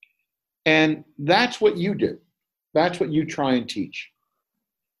 And that's what you do. That's what you try and teach.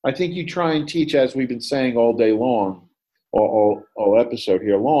 I think you try and teach, as we've been saying all day long, all episode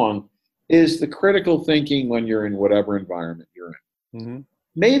here long, is the critical thinking when you're in whatever environment you're in. Mm-hmm.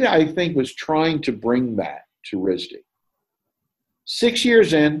 Maeda, I think, was trying to bring that to RISD. 6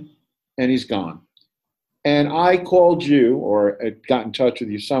 years in, and he's gone. And I called you, or got in touch with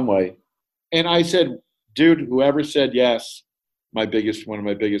you some way, and I said, dude, whoever said yes, one of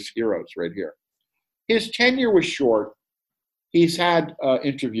my biggest heroes right here. His tenure was short. He's had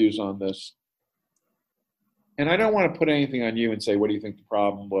interviews on this. And I don't want to put anything on you and say, what do you think the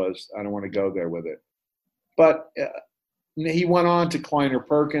problem was? I don't want to go there with it. But he went on to Kleiner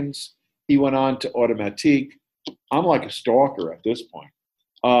Perkins. He went on to Automatique. I'm like a stalker at this point.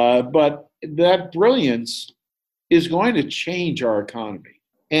 But that brilliance is going to change our economy.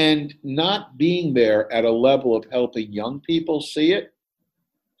 And not being there at a level of helping young people see it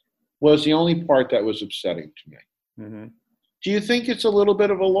was the only part that was upsetting to me. Mm-hmm. Do you think it's a little bit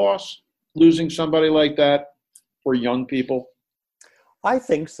of a loss, losing somebody like that for young people? I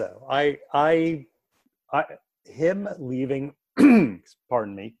think so. Him leaving,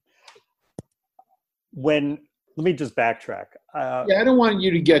 pardon me, let me just backtrack. Yeah, I don't want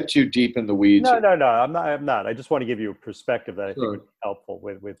you to get too deep in the weeds. No, I'm not. I just want to give you a perspective that I think would be helpful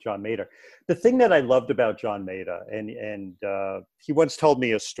with John Maeda. The thing that I loved about John Maeda, and he once told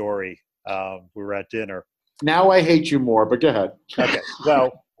me a story. We were at dinner. Now I hate you more, but go ahead. Okay.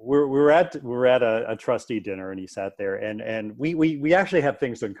 Well, we're at a trustee dinner, and he sat there, and we actually have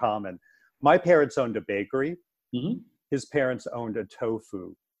things in common. My parents owned a bakery. Mm-hmm. His parents owned a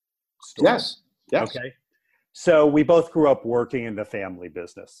tofu store. Yes. Okay. So we both grew up working in the family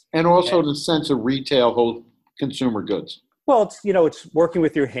business. And also the sense of retail, whole consumer goods. Well, it's working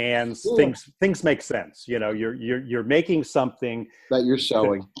with your hands. Yeah. Things make sense. You're making something that you're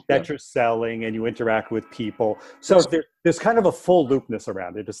selling, you're selling, and you interact with people. So there's kind of a full loopness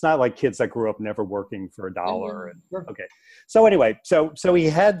around it. It's not like kids that grew up never working for $1. Sure. Okay. So anyway, so he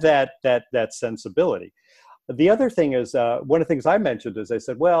had that sensibility. The other thing is, one of the things I mentioned is I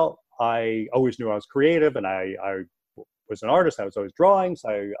said, well, I always knew I was creative, and I was an artist. I was always drawing,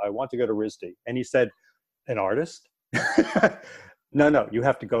 so I want to go to RISD. And he said, an artist? No, you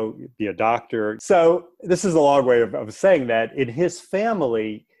have to go be a doctor. So this is a long way of saying that in his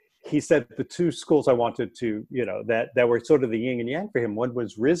family, he said the two schools I wanted to, that were sort of the yin and yang for him, one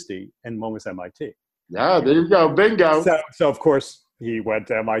was RISD and one was MIT. Yeah, there you go. Bingo. So of course, he went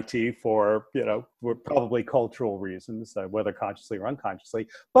to MIT for probably cultural reasons, whether consciously or unconsciously.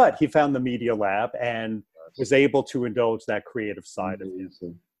 But he found the Media Lab and was able to indulge that creative side of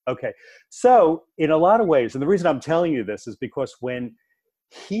him. Okay, so in a lot of ways, and the reason I'm telling you this is because when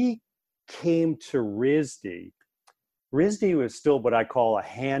he came to RISD was still what I call a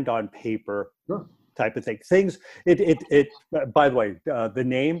hand on paper type of thing. By the way, the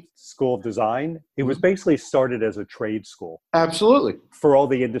name School of Design, it was basically started as a trade school. Absolutely. For all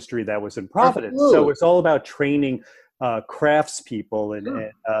the industry that was in Providence. Absolutely. So it's all about training craftspeople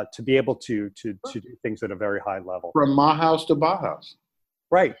and to be able to do things at a very high level. From Morehouse to Bauhaus.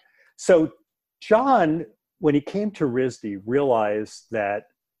 Right. So John, when he came to RISD, realized that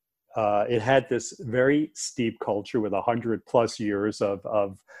it had this very steep culture with 100+ years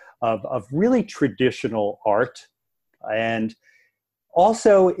of really traditional art. And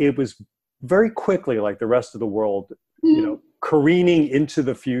also it was very quickly, like the rest of the world, careening into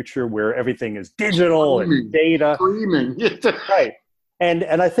the future where everything is digital and data. Right. And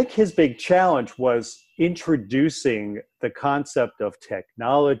I think his big challenge was introducing the concept of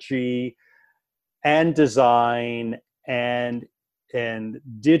technology and design and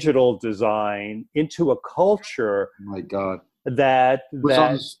digital design into a culture. Oh my God. That was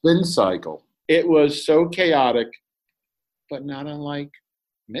on a spin cycle. It was so chaotic, but not unlike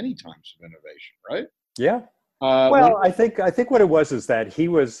many times of innovation, right? Yeah. Well, I think what it was is that he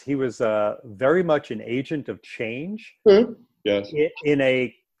was very much an agent of change. Mm-hmm. Yes.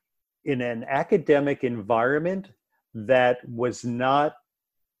 In an academic environment that was not,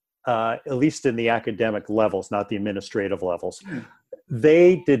 at least in the academic levels, not the administrative levels,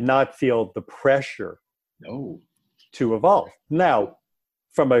 they did not feel the pressure to evolve. Now,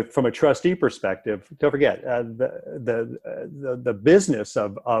 from a trustee perspective, don't forget the business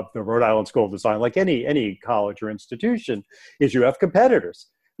of the Rhode Island School of Design, like any college or institution, is you have competitors.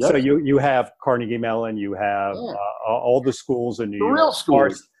 Yep. So you have Carnegie Mellon, you have all the schools in New York, real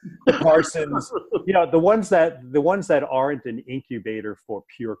schools. the Parsons, the ones that aren't an incubator for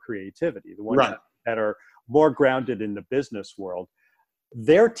pure creativity, the ones that are more grounded in the business world.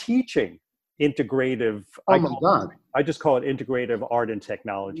 They're teaching integrative. I just call it integrative art and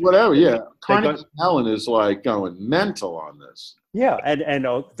technology. Whatever, yeah. Carnegie Mellon is like going mental on this. Yeah, and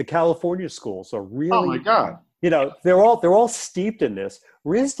the California schools are really. Oh my God. They're all steeped in this.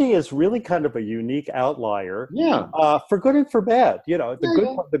 RISD is really kind of a unique outlier. Yeah. For good and for bad.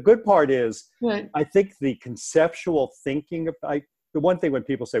 The good part is, I think the conceptual thinking of the one thing when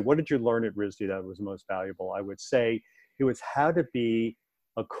people say, "What did you learn at RISD that was most valuable?" I would say it was how to be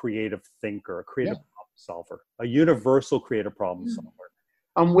a creative thinker, a creative problem solver, a universal creative problem solver.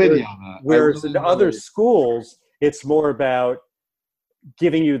 I'm with you on that. Whereas in other schools, it's more about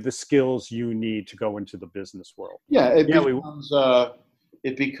giving you the skills you need to go into the business world. Yeah, it becomes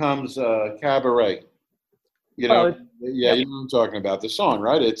cabaret. You know what I'm talking about, the song,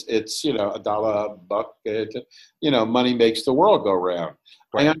 right? It's $1, $1. Money makes the world go round.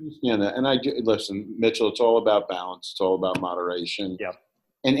 Right. I understand that, and listen, Mitchell. It's all about balance. It's all about moderation. Yeah.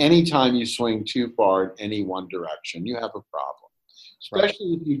 And anytime you swing too far in any one direction, you have a problem.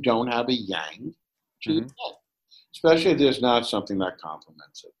 Especially if you don't have a yang to your head. Especially if there's not something that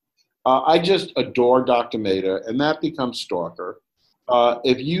complements it. I just adore Dr. Maeda, and that becomes stalker.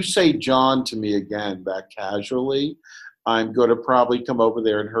 If you say John to me again that casually, I'm going to probably come over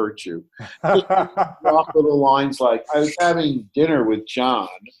there and hurt you. Just drop little lines like, I was having dinner with John,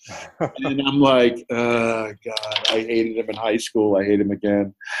 and I'm like, God, I hated him in high school. I hate him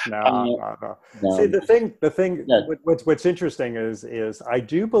again. No. No. See, the thing. Yeah. What's interesting is I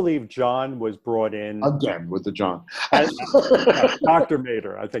do believe John was brought in Again with the John. Dr.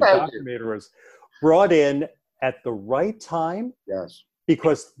 Mader. I think Dr. Mader was brought in at the right time. Yes.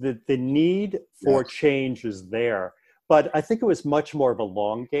 Because the need for change is there. But I think it was much more of a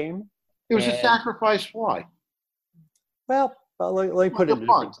long game. It was a sacrifice. Why? Well, let me put it.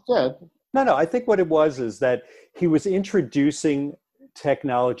 No. I think what it was is that he was introducing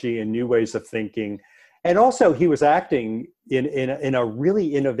technology and new ways of thinking, and also he was acting in a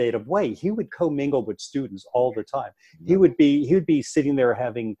really innovative way. He would commingle with students all the time. He would be sitting there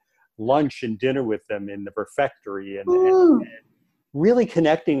having lunch and dinner with them in the refectory and really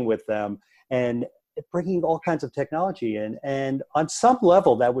connecting with them and bringing all kinds of technology in. And on some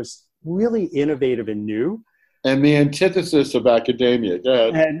level, that was really innovative and new. And the antithesis of academia.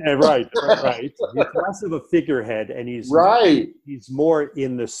 And right. He's less of a figurehead, and he's more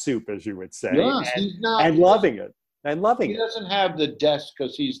in the soup, as you would say. Yes, and loving it. He doesn't have the desk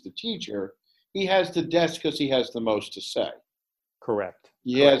because he's the teacher. He has the desk because he has the most to say. Correct.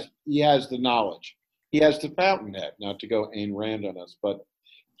 He has the knowledge. He has the fountainhead, not to go Ayn Rand on us, but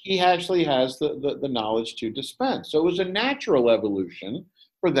he actually has the knowledge to dispense. So it was a natural evolution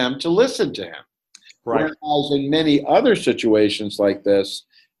for them to listen to him. Right. Whereas in many other situations like this,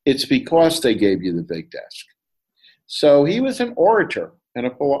 it's because they gave you the big desk. So he was an orator and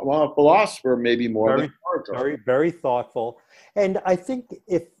a philosopher, maybe more than an orator. Very, very thoughtful. And I think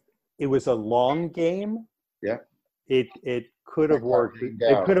if it was a long game, it could have worked.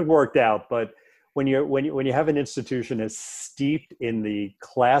 It could have worked out, but when you have an institution as steeped in the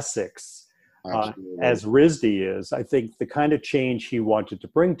classics as RISD is, I think the kind of change he wanted to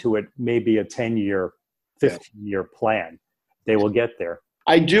bring to it may be a 10-year, 15-year plan. They will get there.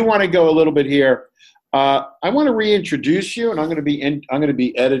 I do want to go a little bit here. I want to reintroduce you, and I'm going to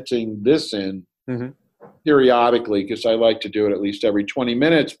be editing this in periodically because I like to do it at least every 20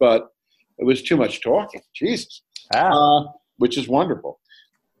 minutes. But it was too much talking. Jesus, which is wonderful.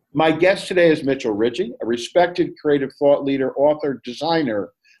 My guest today is Mitchell Ritchie, a respected creative thought leader, author,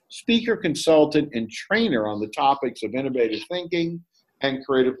 designer, speaker, consultant, and trainer on the topics of innovative thinking and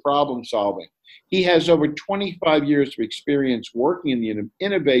creative problem solving. He has over 25 years of experience working in the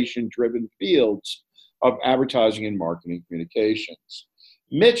innovation-driven fields of advertising and marketing communications.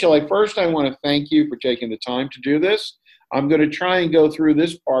 Mitchell, I want to thank you for taking the time to do this. I'm going to try and go through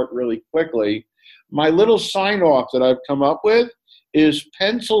this part really quickly. My little sign-off that I've come up with is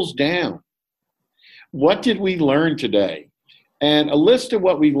pencils down. What did we learn today? And a list of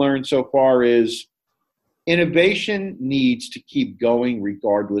what we learned so far is innovation needs to keep going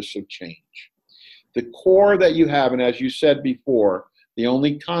regardless of change. The core that you have, and as you said before, the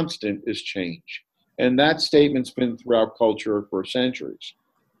only constant is change. And that statement's been throughout culture for centuries,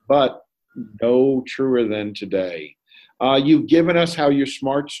 but no truer than today. You've given us how your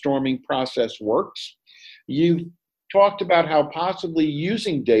smart storming process works. You've talked about how possibly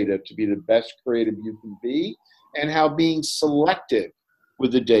using data to be the best creative you can be, and how being selective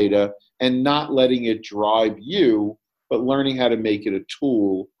with the data and not letting it drive you, but learning how to make it a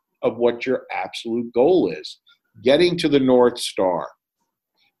tool of what your absolute goal is. Getting to the North Star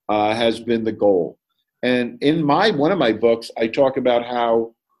has been the goal. And in one of my books, I talk about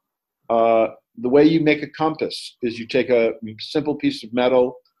how the way you make a compass is you take a simple piece of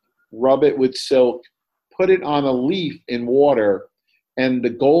metal, rub it with silk, put it on a leaf in water, and the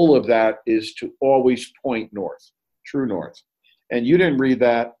goal of that is to always point north, true north. And you didn't read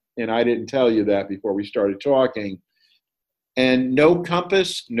that, and I didn't tell you that before we started talking. And no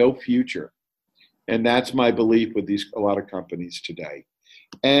compass, no future. And that's my belief with a lot of companies today.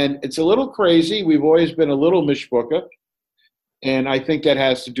 And it's a little crazy. We've always been a little mishbucha, and I think that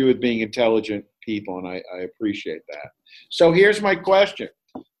has to do with being intelligent people, and I appreciate that. So here's my question.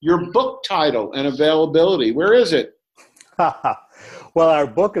 Your book title and availability, where is it? Well, our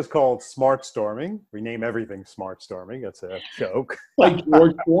book is called Smart Storming. We name everything Smart Storming. It's a joke. Like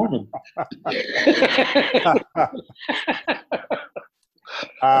George Foreman.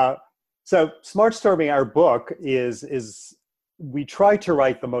 So Smart Storming, our book, is we try to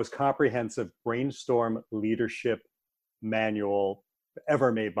write the most comprehensive brainstorm leadership manual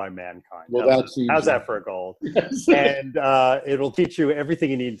ever made by mankind. Well, how's that for a goal? Yes. And it'll teach you everything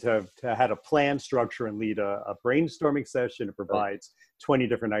you need to how to plan, structure, and lead a brainstorming session. It provides 20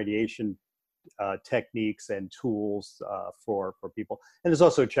 different ideation techniques and tools for people. And there's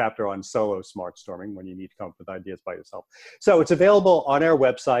also a chapter on solo smart storming when you need to come up with ideas by yourself. So it's available on our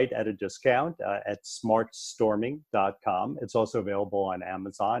website at a discount at smartstorming.com. It's also available on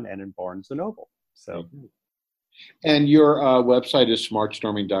Amazon and in Barnes & Noble. So. And your website is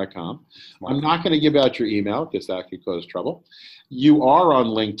smartstorming.com. I'm not going to give out your email because that could cause trouble. You are on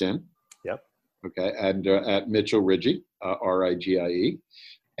LinkedIn. Yep. Okay. And at Mitchell Rigie, Rigie.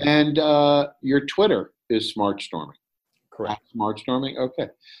 And your Twitter is smartstorming. Correct. Smartstorming. Okay.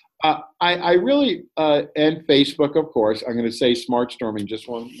 I really, and Facebook, of course, I'm going to say smartstorming just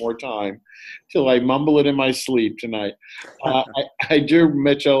one more time till I mumble it in my sleep tonight. I do,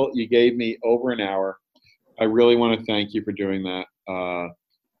 Mitchell, you gave me over an hour. I really want to thank you for doing that.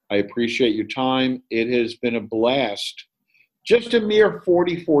 I appreciate your time. It has been a blast. Just a mere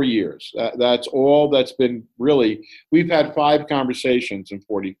 44 years. That's all that's been really. We've had 5 conversations in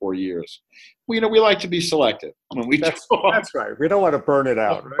 44 years. We like to be selective when we talk. That's right. We don't want to burn it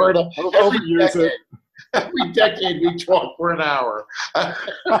out. Right? Every decade we talk for an hour.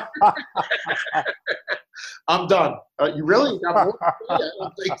 I'm done. You really? I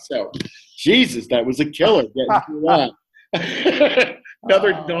don't think so. Jesus, that was a killer getting through that.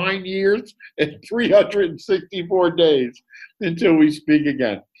 Another 9 years and 364 days until we speak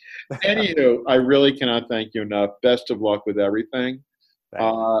again. Anywho, I really cannot thank you enough. Best of luck with everything.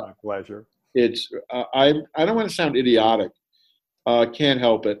 My pleasure. It's I don't want to sound idiotic. Can't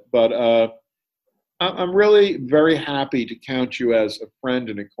help it, but I'm really very happy to count you as a friend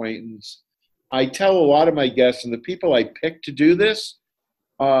and acquaintance. I tell a lot of my guests, and the people I pick to do this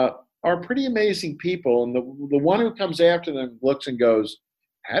are pretty amazing people. And the one who comes after them looks and goes,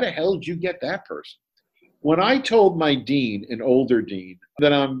 how the hell did you get that person? When I told my dean, an older dean,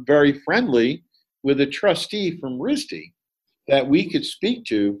 that I'm very friendly with a trustee from RISD that we could speak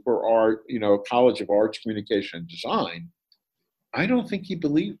to for our, College of Arts, Communication, and Design, I don't think he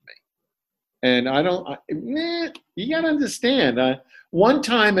believed me. And you got to understand, one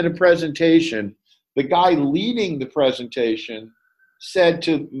time in a presentation, the guy leading the presentation said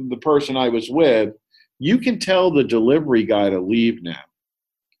to the person I was with, you can tell the delivery guy to leave now.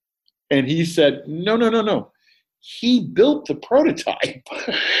 And he said, no. He built the prototype.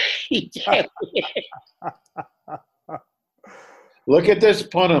 Look at this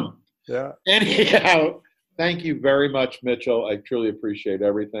punum. Yeah. Anyhow, thank you very much, Mitchell. I truly appreciate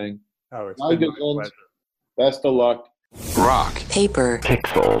everything. Oh, it's been my pleasure. Best of luck. Rock. Paper.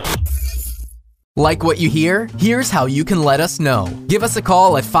 Pixels. Like what you hear? Here's how you can let us know. Give us a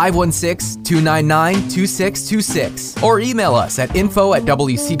call at 516-299-2626 or email us at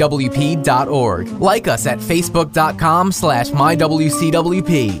info@wcwp.org. Like us at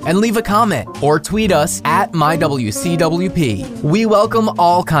facebook.com/mywcwp and leave a comment or tweet us at mywcwp. We welcome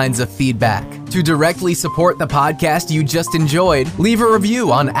all kinds of feedback. To directly support the podcast you just enjoyed, leave a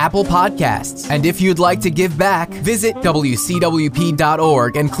review on Apple Podcasts. And if you'd like to give back, visit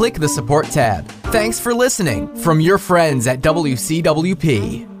wcwp.org and click the support tab. Thanks for listening from your friends at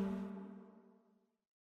WCWP.